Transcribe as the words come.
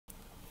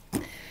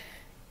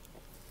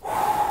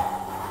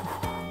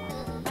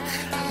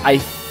I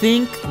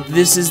think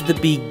this is the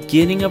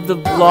beginning of the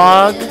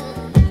vlog.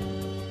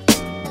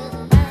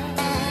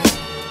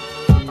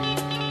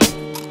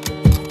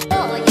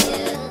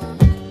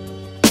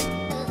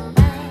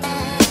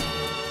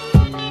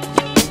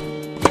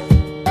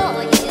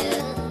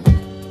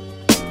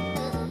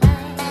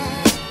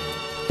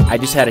 I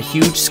just had a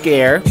huge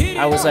scare.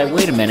 I was like,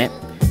 wait a minute.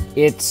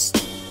 It's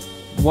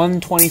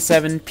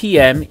 1:27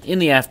 p.m. in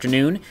the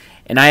afternoon,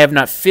 and I have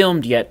not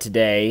filmed yet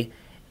today.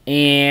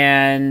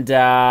 And,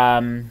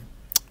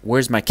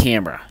 where's my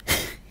camera?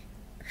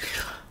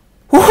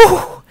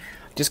 Woo!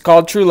 Just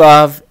called True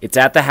Love. It's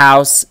at the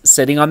house,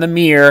 sitting on the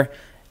mirror.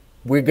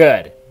 We're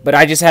good. But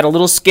I just had a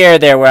little scare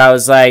there where I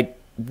was like,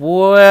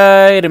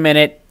 wait a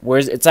minute.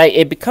 It's like,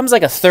 it becomes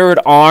like a third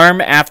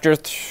arm after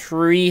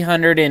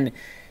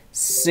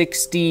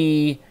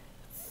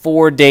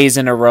 364 days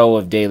in a row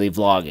of daily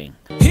vlogging.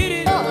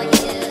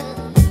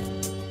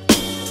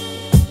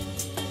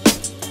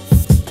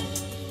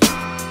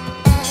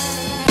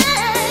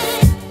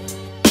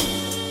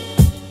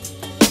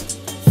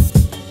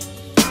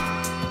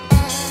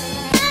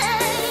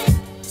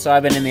 So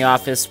I've been in the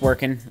office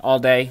working all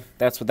day.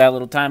 That's what that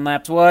little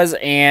time-lapse was.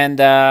 And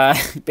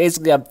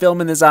basically I'm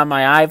filming this on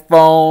my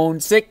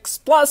iPhone 6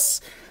 Plus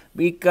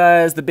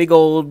because the big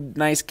old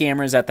nice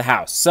camera is at the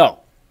house. So,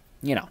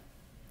 you know,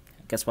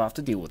 I guess we'll have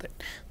to deal with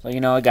it. So,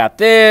 you know, I got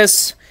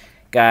this,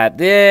 you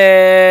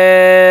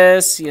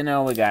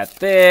know, we got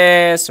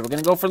this. So we're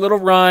going to go for a little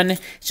run.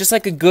 It's just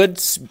like a good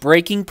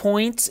breaking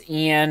point.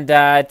 And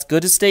it's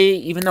good to stay,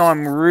 even though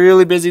I'm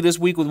really busy this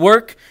week with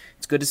work.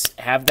 It's good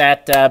to have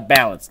that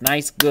balance.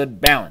 Nice, good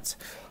balance.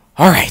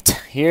 All right,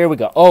 here we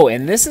go. Oh,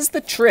 and this is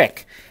the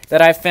trick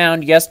that I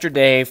found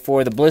yesterday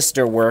for the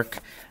blister work.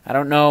 I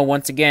don't know,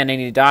 once again,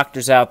 any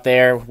doctors out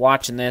there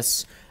watching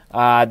this.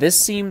 This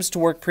seems to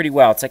work pretty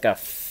well. It's like a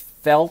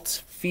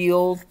felt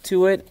feel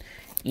to it.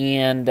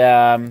 And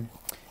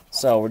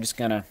so we're just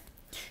going to,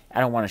 I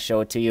don't want to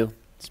show it to you.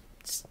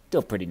 It's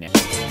still pretty nice.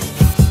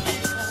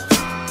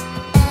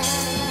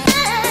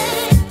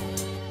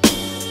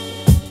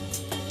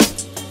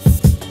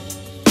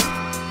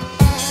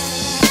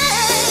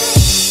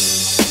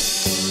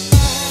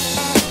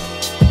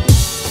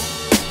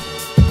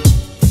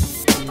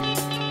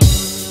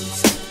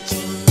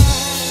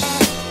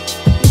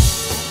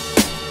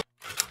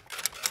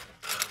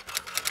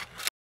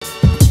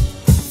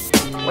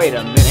 Wait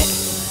a minute.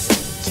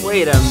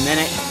 Wait a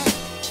minute.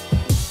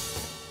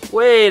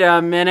 Wait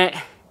a minute.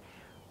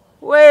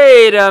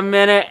 Wait a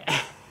minute.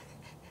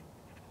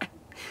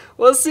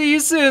 We'll see you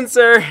soon,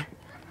 sir.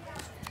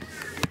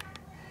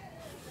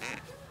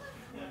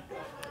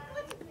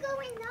 What's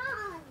going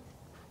on?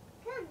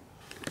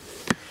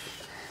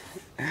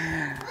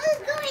 What's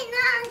going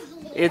on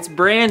here? It's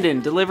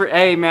Brandon.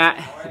 Hey,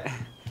 Matt.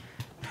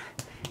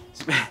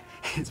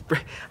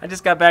 I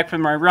just got back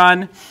from my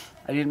run.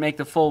 I didn't make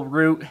the full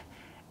route.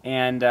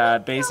 And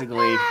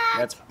basically,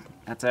 that's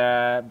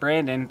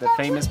Brandon, the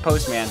famous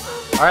postman.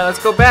 All right,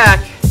 let's go back.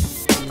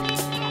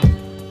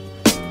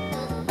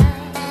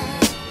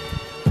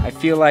 I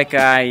feel like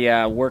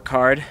I work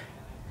hard.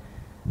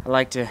 I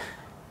like to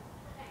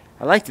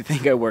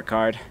think I work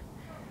hard,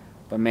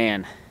 but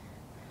man,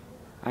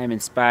 I am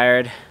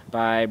inspired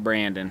by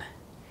Brandon.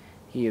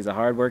 He is a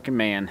hard-working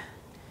man.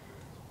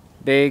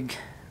 Big,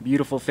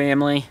 beautiful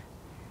family.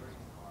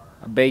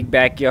 A big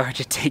backyard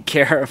to take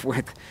care of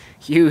with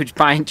huge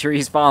pine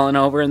trees falling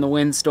over in the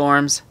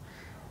windstorms.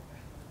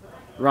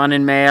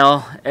 Running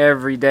mail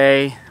every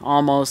day,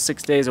 almost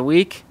 6 days a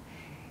week.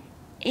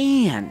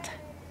 And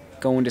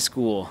going to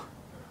school,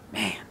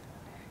 man,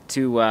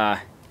 to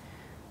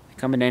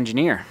become an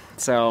engineer.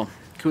 So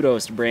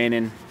kudos to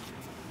Brandon.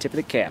 Tip of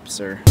the cap,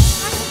 sir.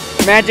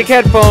 Magic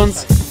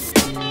headphones.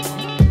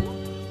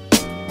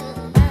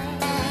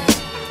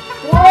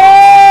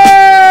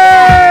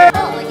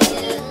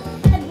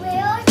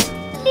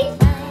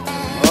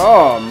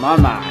 Oh,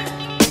 mama.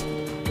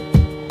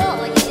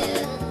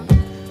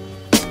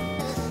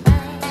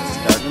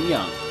 Starting them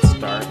young.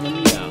 Starting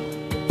them young.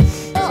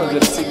 So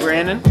good to see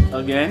Brandon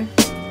again.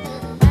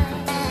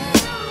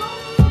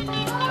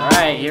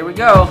 Alright, here we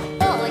go.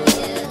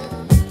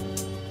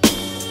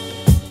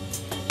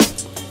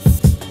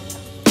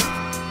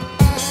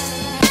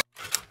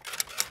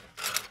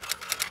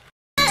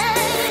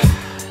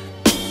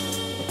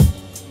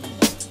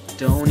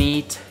 Don't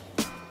eat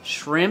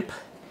shrimp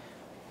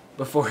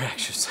before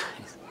exercise.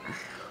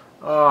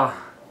 Oh,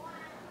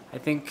 I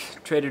think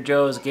Trader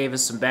Joe's gave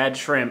us some bad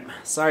shrimp.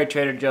 Sorry,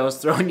 Trader Joe's,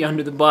 throwing you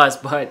under the bus,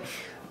 but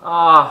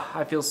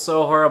I feel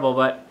so horrible,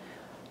 but I'm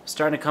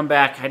starting to come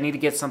back. I need to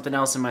get something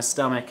else in my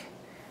stomach.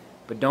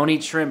 But don't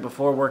eat shrimp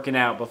before working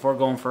out, before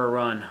going for a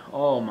run.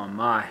 Oh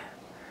my.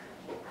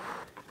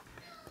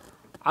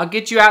 I'll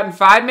get you out in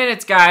 5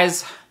 minutes,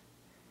 guys.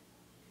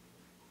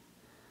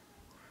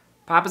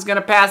 Papa's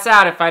gonna pass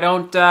out if I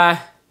don't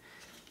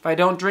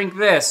drink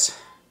this.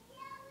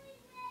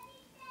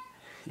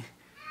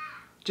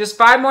 Just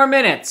 5 more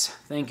minutes.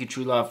 Thank you,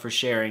 True Love, for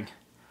sharing.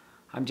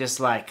 I'm just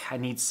like, I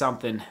need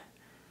something.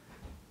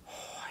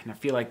 Oh, and I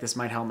feel like this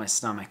might help my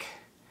stomach.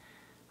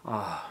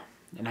 Oh,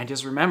 and I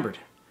just remembered.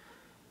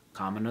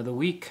 Comment of the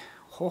week.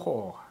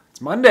 Oh,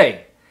 it's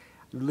Monday.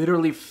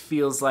 Literally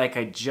feels like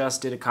I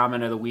just did a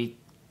comment of the week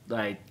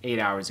like 8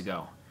 hours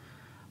ago.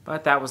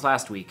 But that was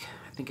last week.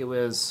 I think it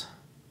was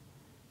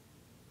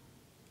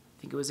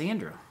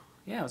Andrew.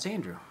 Yeah, it was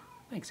Andrew.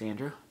 Thanks,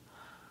 Andrew.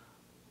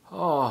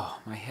 Oh,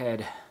 my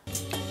head.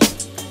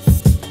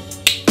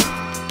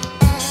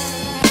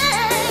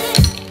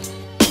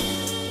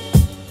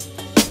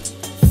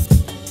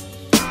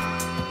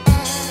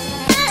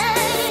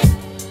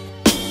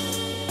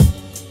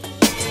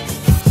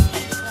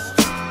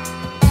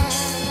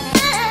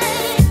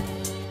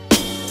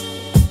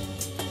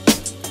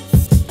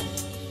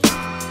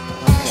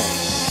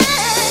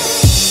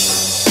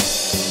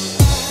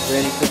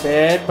 Ready for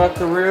bed,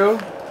 buckaroo?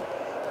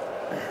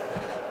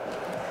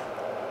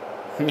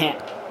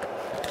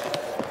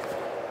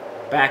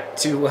 Back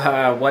to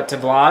what to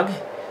vlog.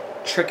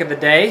 Trick of the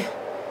day.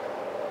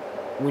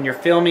 When you're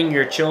filming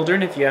your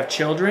children, if you have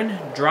children,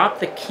 drop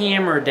the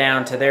camera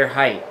down to their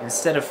height.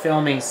 Instead of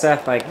filming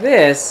Seth like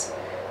this,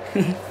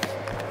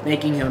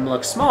 making him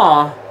look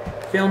small,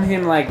 film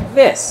him like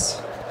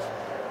this.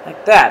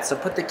 Like that. So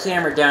put the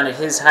camera down at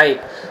his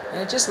height, and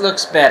it just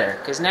looks better,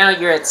 because now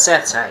you're at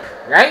Seth's height,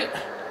 right?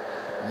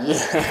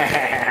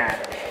 Yeah.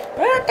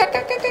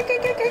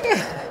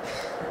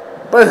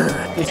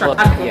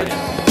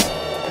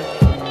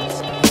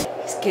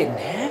 He's getting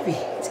heavy.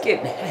 He's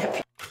getting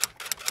heavy.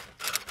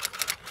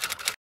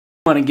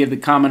 I want to give the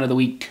comment of the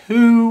week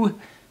to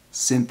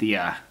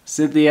Cynthia.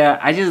 Cynthia,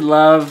 I just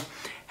love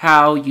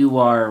how you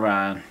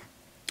are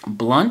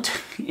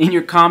blunt in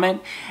your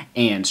comment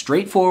and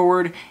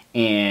straightforward,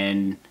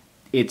 and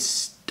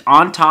it's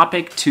on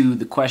topic to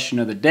the question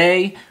of the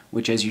day,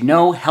 which, as you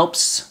know,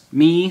 helps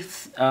me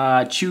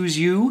choose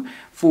you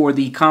for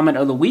the comment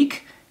of the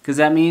week, because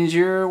that means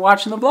you're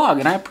watching the vlog,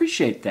 and I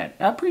appreciate that.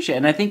 I appreciate it.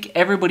 And I think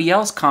everybody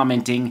else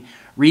commenting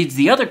reads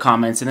the other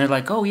comments, and they're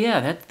like, oh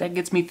yeah, that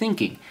gets me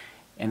thinking.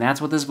 And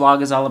that's what this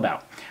vlog is all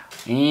about.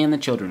 And the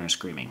children are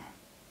screaming.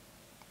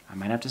 I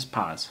might have to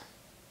pause.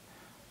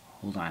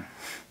 Hold on.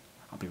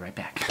 I'll be right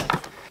back.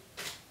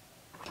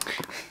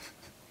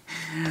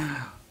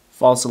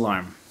 False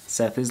alarm.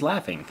 Seth is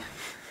laughing.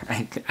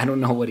 I don't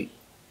know what he...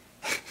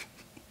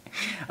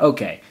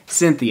 Okay,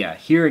 Cynthia,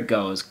 here it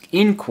goes.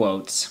 In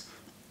quotes.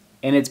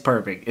 And it's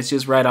perfect. It's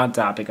just right on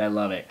topic. I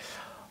love it.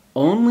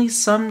 Only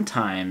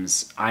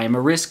sometimes I am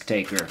a risk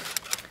taker,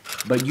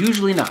 but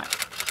usually not.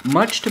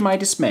 Much to my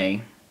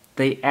dismay,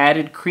 they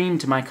added cream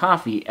to my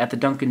coffee at the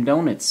Dunkin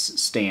Donuts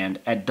stand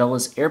at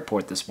Dulles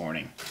Airport this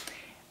morning.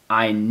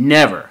 I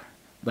never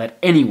let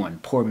anyone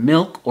pour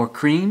milk or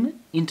cream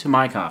into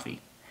my coffee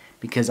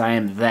because I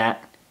am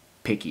that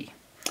picky.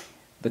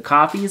 The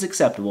coffee is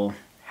acceptable.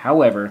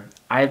 However,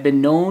 I have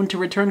been known to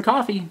return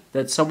coffee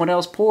that someone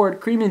else poured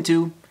cream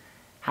into.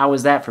 How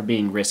is that for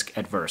being risk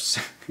adverse?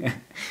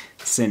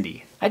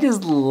 Cindy. I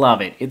just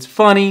love it. It's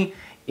funny.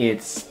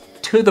 It's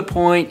to the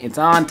point. It's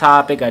on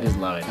topic. I just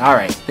love it. All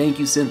right. Thank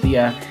you,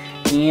 Cynthia.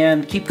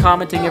 And keep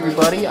commenting,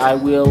 everybody. I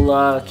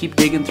will keep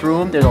digging through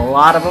them. There's a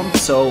lot of them.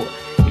 So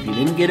if you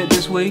didn't get it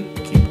this week,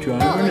 keep trying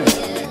for next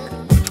week.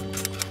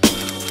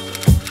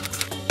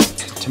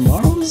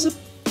 Tomorrow is a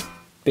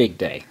big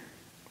day.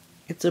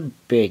 It's a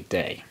big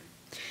day.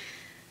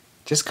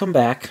 Just come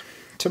back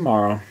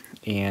tomorrow,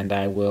 and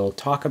I will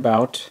talk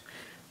about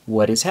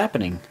what is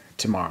happening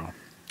tomorrow.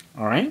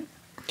 All right?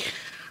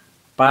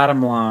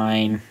 Bottom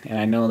line, and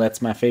I know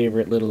that's my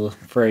favorite little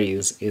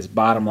phrase, is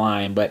bottom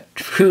line, but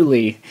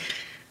truly,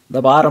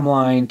 the bottom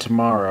line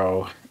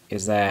tomorrow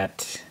is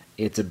that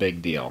it's a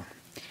big deal.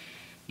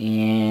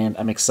 And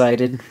I'm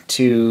excited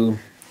to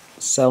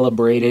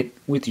celebrate it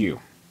with you.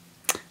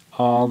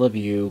 All of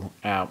you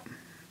out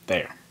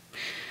there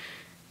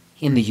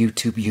in the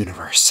YouTube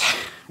universe.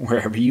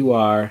 Wherever you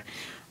are,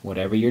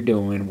 whatever you're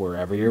doing,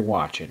 wherever you're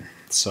watching.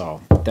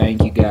 So,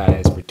 thank you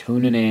guys for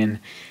tuning in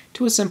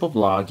to a simple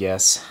vlog,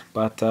 yes,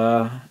 but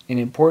an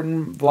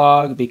important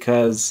vlog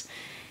because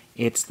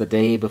it's the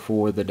day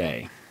before the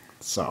day.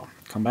 So,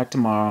 come back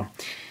tomorrow,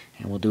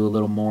 and we'll do a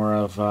little more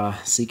of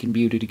Seeking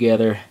Beauty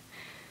together.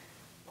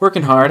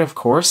 Working hard, of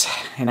course,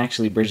 and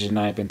actually Bridget and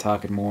I have been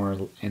talking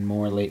more and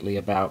more lately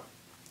about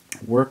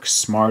work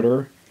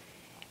smarter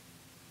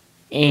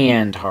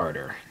and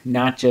harder.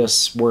 Not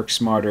just work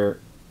smarter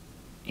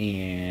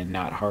and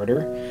not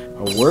harder,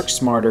 or work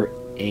smarter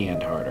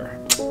and harder.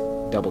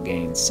 Double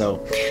gains. So,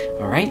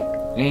 alright,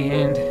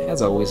 and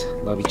as always,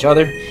 love each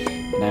other,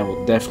 and I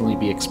will definitely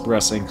be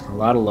expressing a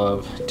lot of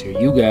love to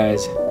you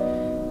guys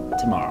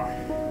tomorrow.